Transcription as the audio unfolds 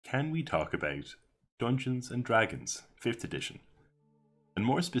can we talk about Dungeons and Dragons 5th edition, and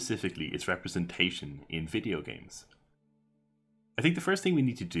more specifically its representation in video games. I think the first thing we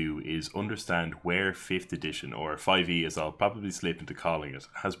need to do is understand where 5th edition, or 5e as I'll probably slip into calling it,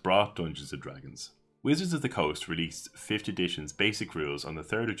 has brought Dungeons and Dragons. Wizards of the Coast released 5th edition's basic rules on the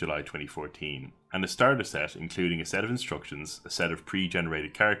 3rd of July 2014, and a starter set including a set of instructions, a set of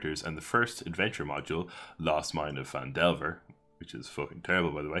pre-generated characters, and the first adventure module, Lost Mine of Phandelver, which is fucking terrible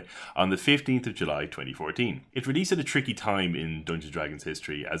by the way, on the 15th of July 2014. It released at a tricky time in Dungeons & Dragons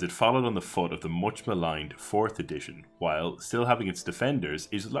history as it followed on the foot of the much maligned 4th edition, while still having its defenders,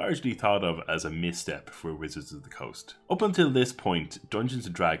 is largely thought of as a misstep for Wizards of the Coast. Up until this point, Dungeons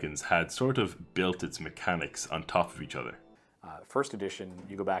 & Dragons had sort of built its mechanics on top of each other. First edition,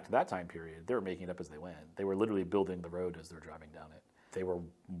 you go back to that time period, they were making it up as they went. They were literally building the road as they were driving down it. They were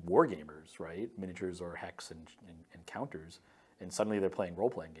war gamers, right? Miniatures or hex and counters. And suddenly they're playing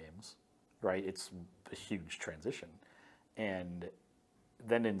role-playing games, right? It's a huge transition. And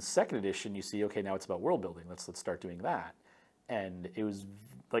then in 2nd edition, you see, okay, now it's about world building. Let's start doing that. And it was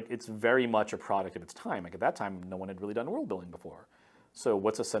like, it's very much a product of its time. Like at that time, no one had really done world building before. So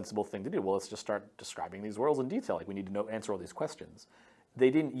what's a sensible thing to do? Well, let's just start describing these worlds in detail. Like we need to know, answer all these questions. They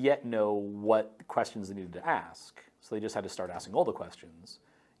didn't yet know what questions they needed to ask. So they just had to start asking all the questions.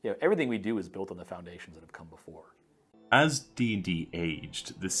 You know, everything we do is built on the foundations that have come before. As D&D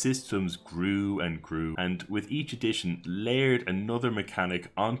aged, the systems grew, and with each edition layered another mechanic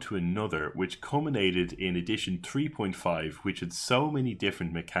onto another, which culminated in edition 3.5, which had so many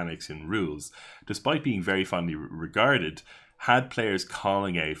different mechanics and rules, despite being very fondly regarded, had players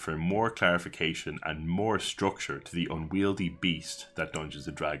calling out for more clarification and more structure to the unwieldy beast that Dungeons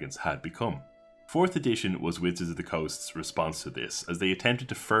 & Dragons had become. 4th edition was Wizards of the Coast's response to this, as they attempted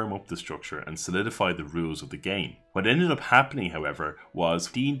to firm up the structure and solidify the rules of the game. What ended up happening, however,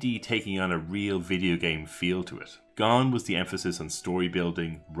 was D&D taking on a real video game feel to it. Gone was the emphasis on story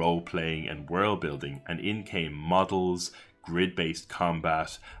building, role-playing and world building, and in came models, grid-based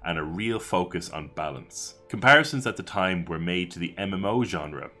combat, and a real focus on balance. Comparisons at the time were made to the MMO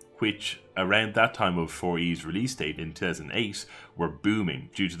genre, which around that time of 4E's release date in 2008 were booming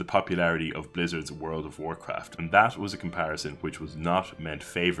due to the popularity of Blizzard's World of Warcraft, and that was a comparison which was not meant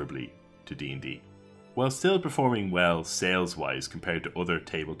favourably to D&D. While still performing well sales-wise compared to other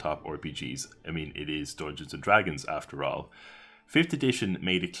tabletop RPGs, I mean it is Dungeons & Dragons after all, 5th edition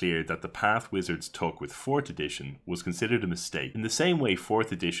made it clear that the path Wizards took with 4th edition was considered a mistake. In the same way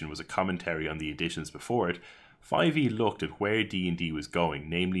 4th edition was a commentary on the editions before it, 5e looked at where D&D was going,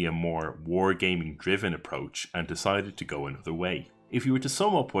 namely a more wargaming driven approach, and decided to go another way. If you were to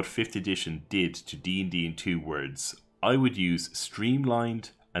sum up what 5th edition did to D&D in 2 words, I would use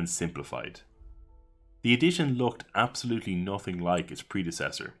streamlined and simplified. The edition looked absolutely nothing like its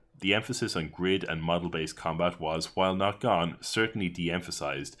predecessor. The emphasis on grid and model-based combat was, while not gone, certainly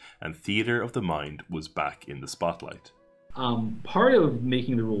de-emphasized, and theatre of the mind was back in the spotlight. Part of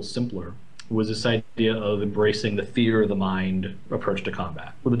making the rules simpler was this idea of embracing the theater of the mind approach to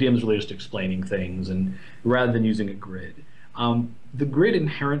combat, where the DM is really just explaining things, and rather than using a grid. The grid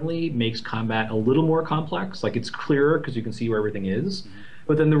inherently makes combat a little more complex, like it's clearer because you can see where everything is,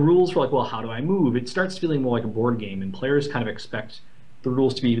 but then the rules for like, well, how do I move? It starts feeling more like a board game, and players kind of expect the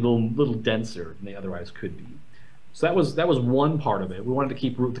rules to be a little denser than they otherwise could be. So that was one part of it. We wanted to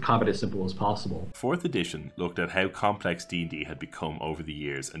keep the combat as simple as possible. 4th edition looked at how complex D&D had become over the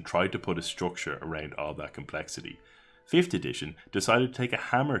years and tried to put a structure around all that complexity. 5th edition decided to take a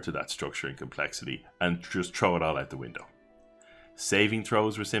hammer to that structure and complexity and just throw it all out the window. Saving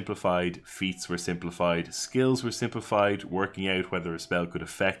throws were simplified, feats were simplified, skills were simplified, working out whether a spell could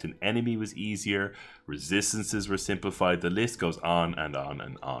affect an enemy was easier, resistances were simplified, the list goes on and on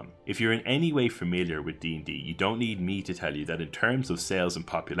and on. If you're in any way familiar with D&D, you don't need me to tell you that in terms of sales and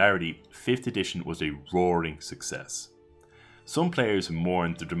popularity, 5th edition was a roaring success. Some players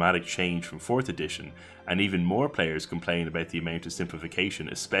mourned the dramatic change from 4th edition, and even more players complained about the amount of simplification,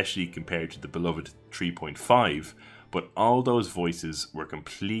 especially compared to the beloved 3.5, but all those voices were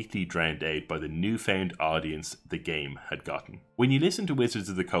completely drowned out by the newfound audience the game had gotten. When you listen to Wizards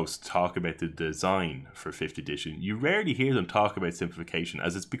of the Coast talk about the design for 5th edition, you rarely hear them talk about simplification,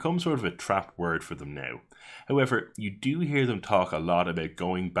 as it's become sort of a trap word for them now. However, you do hear them talk a lot about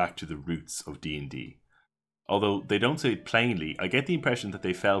going back to the roots of D&D. Although they don't say it plainly, I get the impression that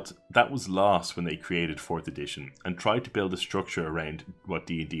they felt that was lost when they created 4th edition and tried to build a structure around what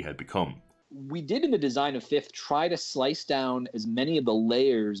D&D had become. We did in the design of 5th try to slice down as many of the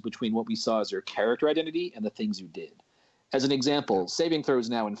layers between what we saw as your character identity and the things you did. As an example, saving throws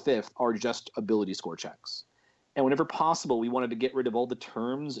now in 5th are just ability score checks. And whenever possible, we wanted to get rid of all the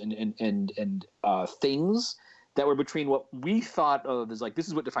terms and things that were between what we thought of as like, this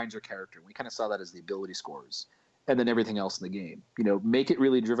is what defines your character. We kind of saw that as the ability scores, and then everything else in the game. You know, make it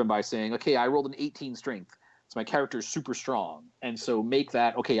really driven by saying, okay, I rolled an 18 strength, so my character is super strong. And so make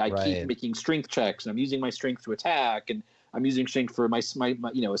that, okay, I keep making strength checks, and I'm using my strength to attack, and I'm using strength for my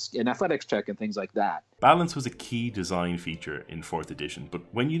you know, an athletics check and things like that. Balance was a key design feature in 4th edition, but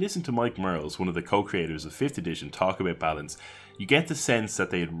when you listen to Mike Mearls, one of the co-creators of 5th edition, talk about balance, you get the sense that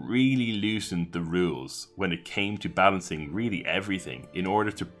they had really loosened the rules when it came to balancing really everything in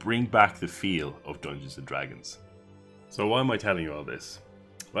order to bring back the feel of Dungeons & Dragons. So why am I telling you all this?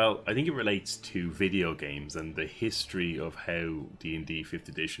 Well, I think it relates to video games, and the history of how D&D 5th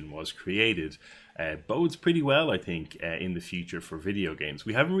edition was created bodes pretty well, I think, in the future for video games.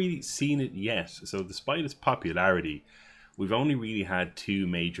 We haven't really seen it yet, so despite its popularity, we've only really had 2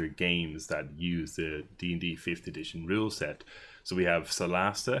 major games that use the D&D 5th edition rule set. So we have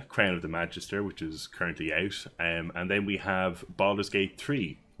Solasta, Crown of the Magister, which is currently out, and then we have Baldur's Gate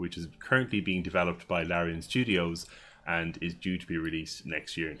 3, which is currently being developed by Larian Studios, and is due to be released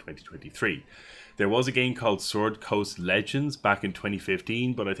next year in 2023. There was a game called Sword Coast Legends back in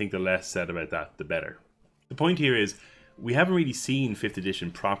 2015, but I think the less said about that, the better. The point here is, we haven't really seen 5th edition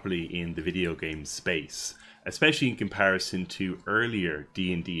properly in the video game space, especially in comparison to earlier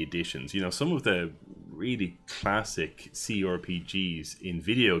D&D editions. You know, some of the really classic cRPGs in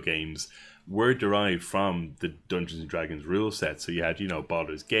video games were derived from the Dungeons & Dragons rule set. So you had, you know,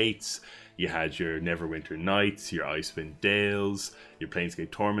 Baldur's Gates, you had your Neverwinter Nights, your Icewind Dales, your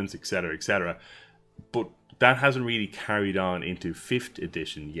Planescape Torments, etc., etc. But that hasn't really carried on into 5th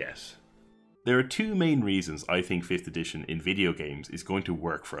edition yet. There are 2 main reasons I think 5th edition in video games is going to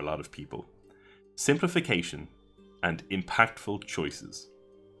work for a lot of people: simplification and impactful choices.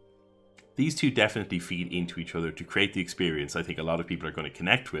 These 2 definitely feed into each other to create the experience I think a lot of people are going to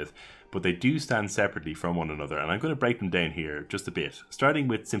connect with, but they do stand separately from one another, and I'm going to break them down here just a bit, starting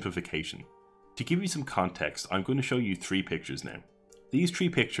with simplification. To give you some context, I'm going to show you 3 pictures now. These 3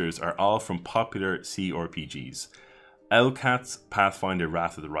 pictures are all from popular cRPGs: Owlcat's Pathfinder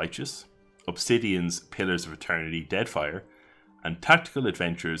Wrath of the Righteous, Obsidian's Pillars of Eternity Deadfire, and Tactical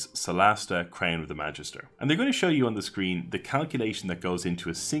Adventures Solasta Crown of the Magister. And they're going to show you on the screen the calculation that goes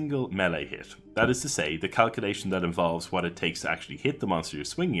into a single melee hit. That is to say, the calculation that involves what it takes to actually hit the monster you're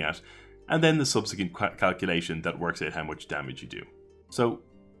swinging at, and then the subsequent calculation that works out how much damage you do. So,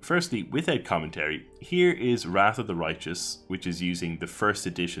 firstly, without commentary, here is Wrath of the Righteous, which is using the 1st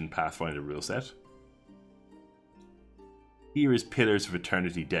edition Pathfinder rule set. Here is Pillars of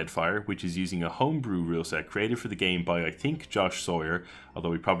Eternity Deadfire, which is using a homebrew rule set created for the game by, I think, Josh Sawyer,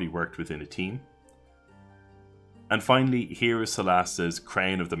 although he probably worked within a team. And finally, here is Solasta's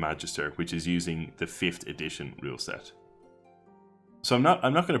Crown of the Magister, which is using the 5th edition rule set. So I'm not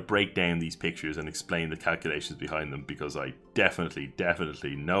going to break down these pictures and explain the calculations behind them, because I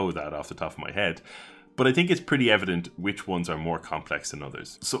definitely know that off the top of my head. But I think it's pretty evident which ones are more complex than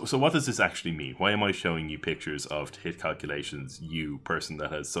others. So what does this actually mean? Why am I showing you pictures of to-hit calculations, you person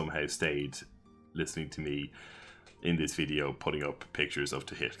that has somehow stayed listening to me in this video putting up pictures of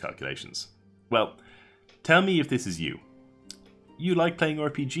to-hit calculations? Well, tell me if this is you. You like playing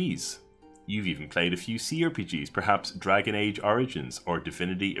RPGs. You've even played a few cRPGs, perhaps Dragon Age Origins or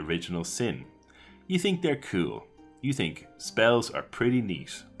Divinity Original Sin. You think they're cool. You think spells are pretty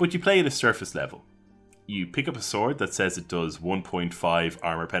neat, but you play at a surface level. You pick up a sword that says it does 1.5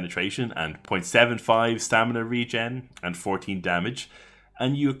 armor penetration and 0.75 stamina regen and 14 damage,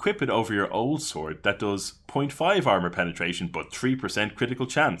 and you equip it over your old sword that does 0.5 armor penetration but 3% critical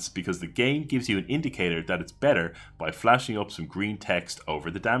chance, because the game gives you an indicator that it's better by flashing up some green text over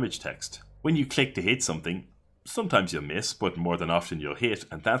the damage text. When you click to hit something, sometimes you'll miss, but more than often you'll hit,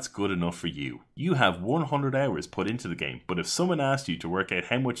 and that's good enough for you. You have 100 hours put into the game, but if someone asked you to work out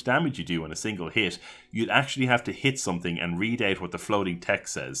how much damage you do on a single hit, you'd actually have to hit something and read out what the floating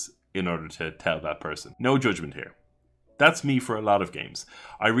text says in order to tell that person. No judgment here. That's me for a lot of games.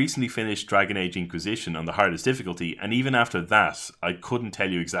 I recently finished Dragon Age Inquisition on the hardest difficulty, and even after that, I couldn't tell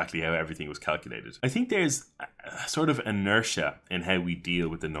you exactly how everything was calculated. I think there's a sort of inertia in how we deal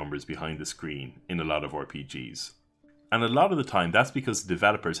with the numbers behind the screen in a lot of RPGs. And a lot of the time, that's because the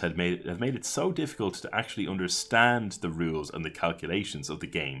developers have made it so difficult to actually understand the rules and the calculations of the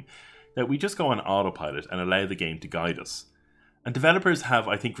game that we just go on autopilot and allow the game to guide us. And developers have,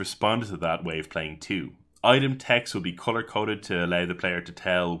 I think, responded to that way of playing too. Item text will be color-coded to allow the player to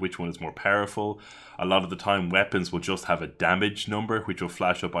tell which one is more powerful. A lot of the time, weapons will just have a damage number, which will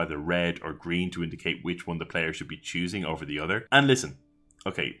flash up either red or green to indicate which one the player should be choosing over the other. And listen,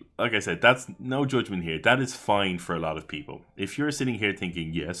 okay, like I said, that's no judgment here. That is fine for a lot of people. If you're sitting here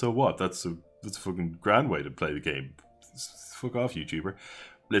thinking, yeah, so what? That's a fucking grand way to play the game. Fuck off, YouTuber.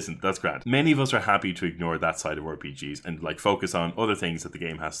 Listen, that's grand. Many of us are happy to ignore that side of RPGs and like focus on other things that the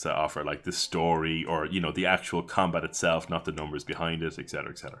game has to offer, like the story or, you know, the actual combat itself, not the numbers behind it,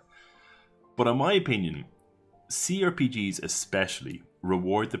 etc., etc. But in my opinion, cRPGs especially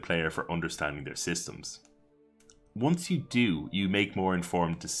reward the player for understanding their systems. Once you do, you make more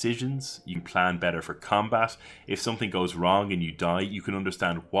informed decisions, you plan better for combat. If something goes wrong and you die, you can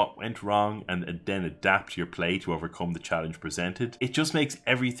understand what went wrong and then adapt your play to overcome the challenge presented. It just makes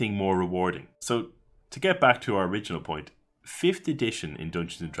everything more rewarding. So, to get back to our original point, 5th edition in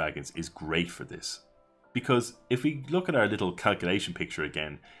Dungeons & Dragons is great for this. Because if we look at our little calculation picture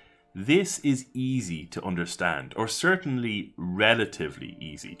again, this is easy to understand, or certainly relatively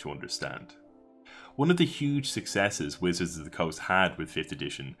easy to understand. One of the huge successes Wizards of the Coast had with 5th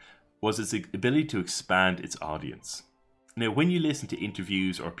edition was its ability to expand its audience. Now, when you listen to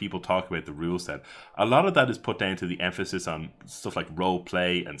interviews or people talk about the rule set, a lot of that is put down to the emphasis on stuff like role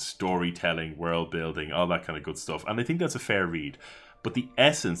play and storytelling, world building, all that kind of good stuff. And I think that's a fair read. But the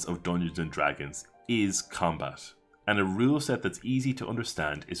essence of Dungeons & Dragons is combat. And a rule set that's easy to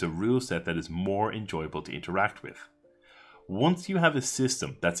understand is a rule set that is more enjoyable to interact with. Once you have a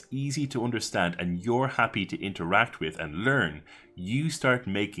system that's easy to understand and you're happy to interact with and learn, you start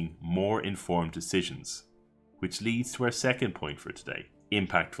making more informed decisions. Which leads to our second point for today,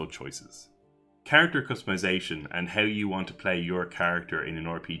 impactful choices. Character customization and how you want to play your character in an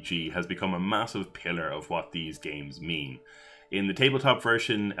RPG has become a massive pillar of what these games mean. In the tabletop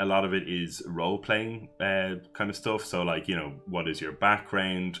version, a lot of it is role-playing kind of stuff. So like, you know, what is your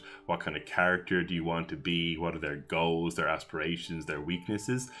background? What kind of character do you want to be? What are their goals, their aspirations, their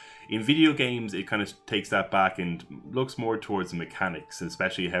weaknesses? In video games, it kind of takes that back and looks more towards the mechanics,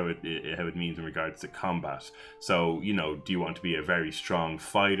 especially how it means in regards to combat. So, you know, do you want to be a very strong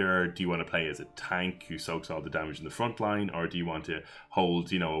fighter? Do you want to play as a tank who soaks all the damage in the front line? Or do you want to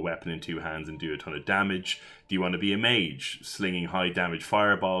hold, you know, a weapon in 2 hands and do a ton of damage? Do you want to be a mage, slinging high damage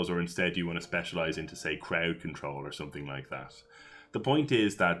fireballs, or instead do you want to specialize into, say, crowd control or something like that? The point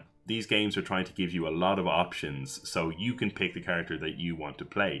is that these games are trying to give you a lot of options so you can pick the character that you want to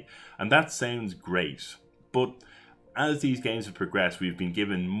play. And that sounds great, but as these games have progressed, we've been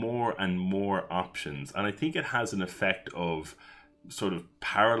given more and more options, and I think it has an effect of sort of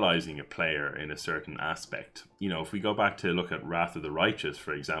paralyzing a player in a certain aspect. You know, if we go back to look at Wrath of the Righteous,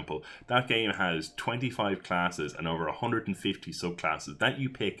 for example, that game has 25 classes and over 150 subclasses that you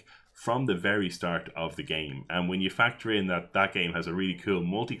pick from the very start of the game. And when you factor in that that game has a really cool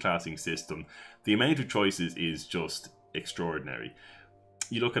multi-classing system, the amount of choices is just extraordinary.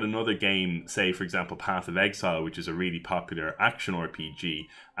 You look at another game, say for example Path of Exile, which is a really popular action RPG,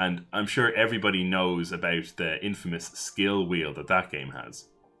 and I'm sure everybody knows about the infamous skill wheel that that game has.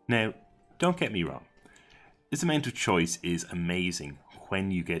 Now, don't get me wrong, this amount of choice is amazing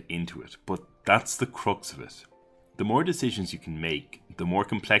when you get into it, but that's the crux of it. The more decisions you can make, the more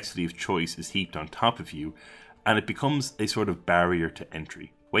complexity of choice is heaped on top of you, and it becomes a sort of barrier to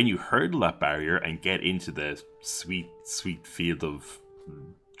entry. When you hurdle that barrier and get into the sweet, sweet field of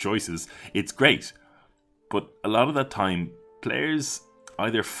choices, it's great. But a lot of that time, players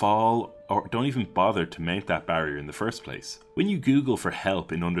either fall or don't even bother to mount that barrier in the first place. When you Google for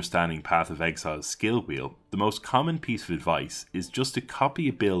help in understanding Path of Exile's skill wheel, the most common piece of advice is just to copy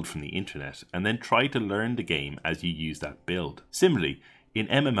a build from the internet and then try to learn the game as you use that build. Similarly, in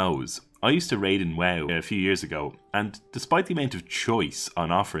MMOs, I used to raid in WoW a few years ago, and despite the amount of choice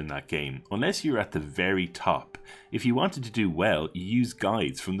on offer in that game, unless you're at the very top, if you wanted to do well, you use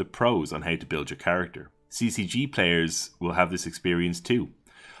guides from the pros on how to build your character. CCG players will have this experience too.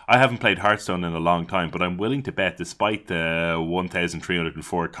 I haven't played Hearthstone in a long time, but I'm willing to bet despite the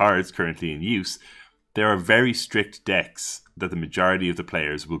 1,304 cards currently in use, there are very strict decks that the majority of the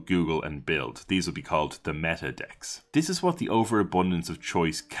players will Google and build. These will be called the meta decks. This is what the overabundance of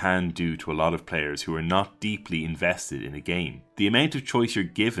choice can do to a lot of players who are not deeply invested in a game. The amount of choice you're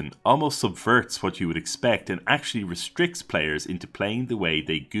given almost subverts what you would expect and actually restricts players into playing the way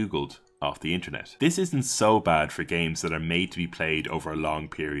they Googled off the internet. This isn't so bad for games that are made to be played over a long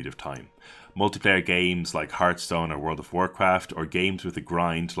period of time. Multiplayer games like Hearthstone or World of Warcraft, or games with a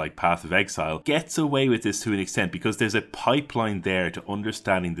grind like Path of Exile, gets away with this to an extent because there's a pipeline there to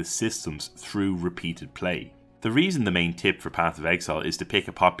understanding the systems through repeated play. The reason the main tip for Path of Exile is to pick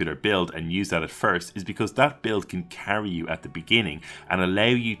a popular build and use that at first is because that build can carry you at the beginning and allow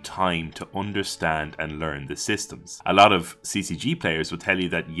you time to understand and learn the systems. A lot of CCG players will tell you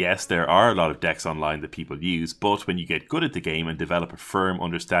that yes, there are a lot of decks online that people use, but when you get good at the game and develop a firm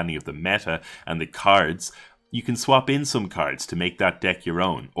understanding of the meta and the cards, you can swap in some cards to make that deck your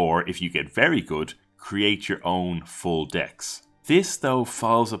own, or if you get very good, create your own full decks. This though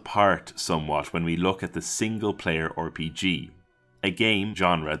falls apart somewhat when we look at the single player RPG, a game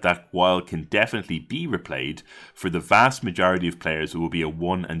genre that while can definitely be replayed, for the vast majority of players it will be a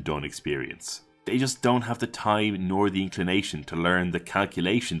one and done experience. They just don't have the time nor the inclination to learn the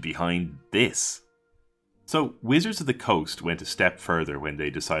calculation behind this. So Wizards of the Coast went a step further when they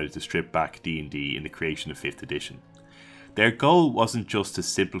decided to strip back D&D in the creation of 5th edition. Their goal wasn't just to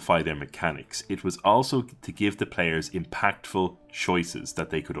simplify their mechanics, it was also to give the players impactful choices that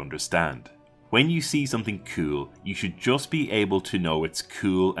they could understand. When you see something cool, you should just be able to know it's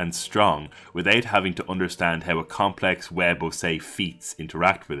cool and strong without having to understand how a complex web of, say, feats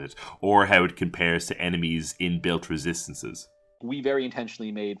interact with it, or how it compares to enemies' inbuilt resistances. We very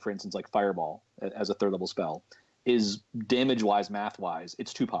intentionally made, for instance, like Fireball as a 3rd level spell, is damage-wise, math-wise,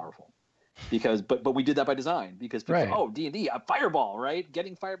 it's too powerful. Because, but we did that by design because people, oh, D&D, a fireball, right?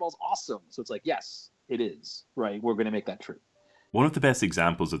 Getting fireball's awesome. So it's like, yes, it is, right? We're going to make that true. One of the best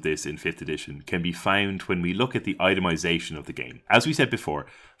examples of this in 5th edition can be found when we look at the itemization of the game. As we said before,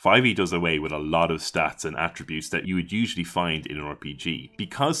 5e does away with a lot of stats and attributes that you would usually find in an RPG.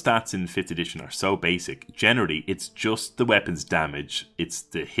 Because stats in 5th edition are so basic, generally it's just the weapon's damage, it's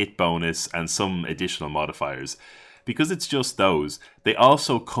the hit bonus and some additional modifiers. Because it's just those, they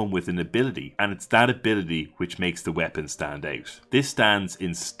also come with an ability, and it's that ability which makes the weapon stand out. This stands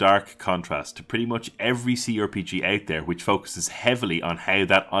in stark contrast to pretty much every cRPG out there which focuses heavily on how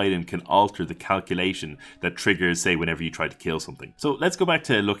that item can alter the calculation that triggers, say, whenever you try to kill something. So let's go back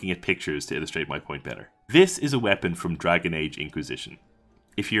to looking at pictures to illustrate my point better. This is a weapon from Dragon Age Inquisition.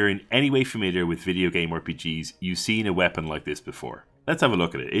 If you're in any way familiar with video game RPGs, you've seen a weapon like this before. Let's have a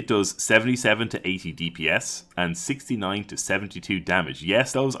look at it. It does 77 to 80 DPS and 69 to 72 damage.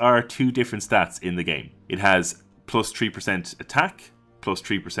 Yes, those are two different stats in the game. It has plus 3% attack, plus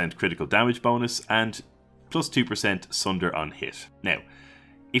 3% critical damage bonus, and plus 2% sunder on hit. Now,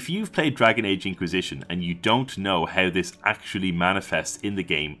 if you've played Dragon Age Inquisition and you don't know how this actually manifests in the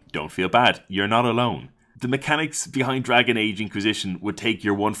game, don't feel bad. You're not alone. The mechanics behind Dragon Age Inquisition would take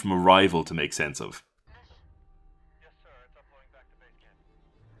your one from Arrival to make sense of.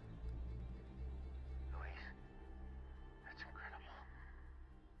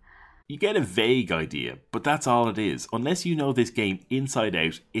 You get a vague idea, but that's all it is. Unless you know this game inside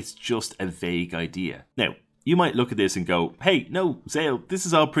out, it's just a vague idea. Now, you might look at this and go, hey, no, Zale, this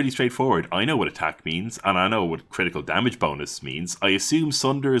is all pretty straightforward. I know what attack means, and I know what critical damage bonus means. I assume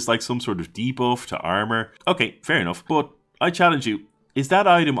Sunder is like some sort of debuff to armor. Okay, fair enough, but I challenge you, is that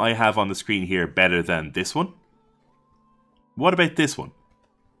item I have on the screen here better than this one? What about this one?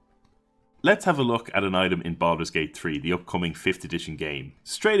 Let's have a look at an item in Baldur's Gate 3, the upcoming 5th edition game.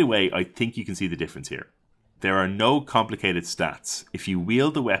 Straight away, I think you can see the difference here. There are no complicated stats. If you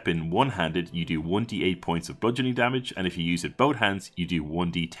wield the weapon one-handed, you do 1d8 points of bludgeoning damage, and if you use it both hands, you do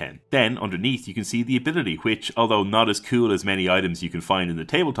 1d10. Then, underneath, you can see the ability, which, although not as cool as many items you can find in the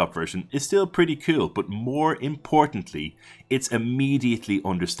tabletop version, is still pretty cool, but more importantly, it's immediately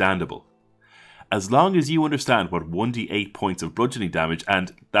understandable. As long as you understand what 1d8 points of bludgeoning damage,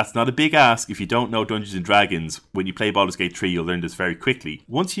 and that's not a big ask if you don't know Dungeons & Dragons, when you play Baldur's Gate 3 you'll learn this very quickly.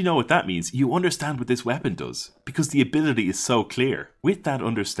 Once you know what that means, you understand what this weapon does, because the ability is so clear. With that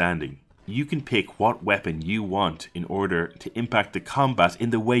understanding, you can pick what weapon you want in order to impact the combat in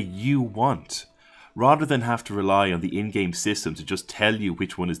the way you want, rather than have to rely on the in-game system to just tell you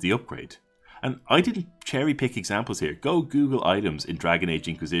which one is the upgrade. And I didn't cherry pick examples here. Go Google items in Dragon Age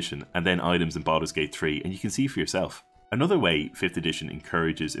Inquisition and then items in Baldur's Gate 3 and you can see for yourself. Another way 5th edition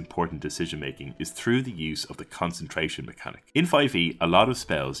encourages important decision making is through the use of the concentration mechanic. In 5e, a lot of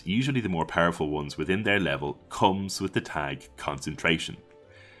spells, usually the more powerful ones within their level, comes with the tag concentration.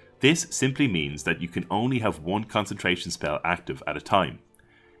 This simply means that you can only have one concentration spell active at a time.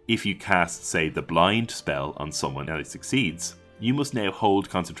 If you cast, say, the blind spell on someone and it succeeds, you must now hold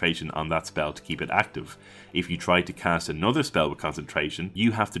concentration on that spell to keep it active. If you try to cast another spell with concentration,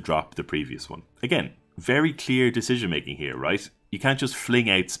 you have to drop the previous one. Again, very clear decision making here, right? You can't just fling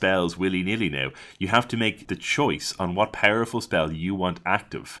out spells willy-nilly now. You have to make the choice on what powerful spell you want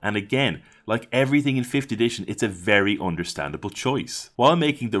active. And again, Like everything in 5th edition, it's a very understandable choice. While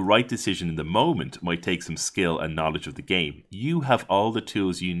making the right decision in the moment might take some skill and knowledge of the game, you have all the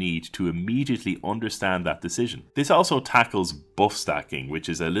tools you need to immediately understand that decision. This also tackles buff stacking, which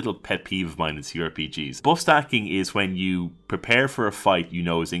is a little pet peeve of mine in cRPGs. Buff stacking is when you prepare for a fight you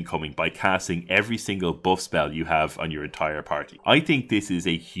know is incoming by casting every single buff spell you have on your entire party. I think this is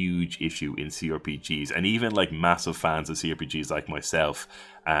a huge issue in cRPGs, and even like massive fans of cRPGs like myself,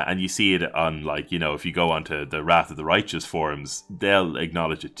 and you see it on, like, you know, if you go onto the Wrath of the Righteous forums, they'll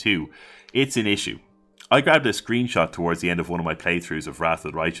acknowledge it too. It's an issue. I grabbed a screenshot towards the end of one of my playthroughs of Wrath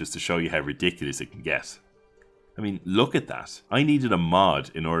of the Righteous to show you how ridiculous it can get. I mean, look at that. I needed a mod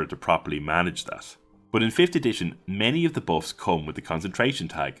in order to properly manage that. But in 5th edition, many of the buffs come with the concentration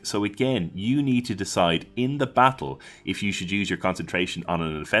tag, so again, you need to decide in the battle if you should use your concentration on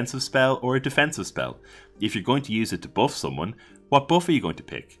an offensive spell or a defensive spell. If you're going to use it to buff someone, what buff are you going to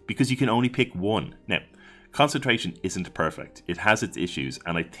pick? Because you can only pick one. Now, concentration isn't perfect. It has its issues,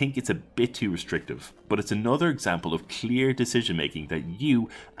 and I think it's a bit too restrictive. But it's another example of clear decision making that you,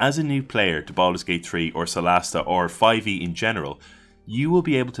 as a new player to Baldur's Gate 3 or Solasta or 5e in general, you will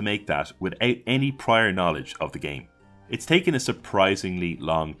be able to make that without any prior knowledge of the game. It's taken a surprisingly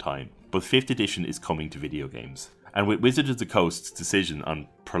long time, but 5th edition is coming to video games. And with Wizards of the Coast's decision on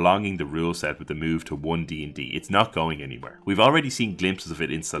prolonging the rule set with the move to 1 D&D, it's not going anywhere. We've already seen glimpses of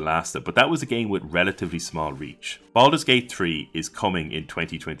it in Solasta, but that was a game with relatively small reach. Baldur's Gate 3 is coming in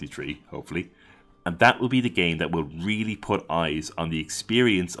 2023, hopefully, and that will be the game that will really put eyes on the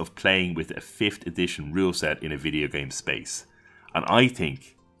experience of playing with a 5th edition rule set in a video game space. And I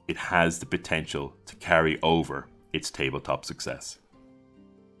think it has the potential to carry over its tabletop success.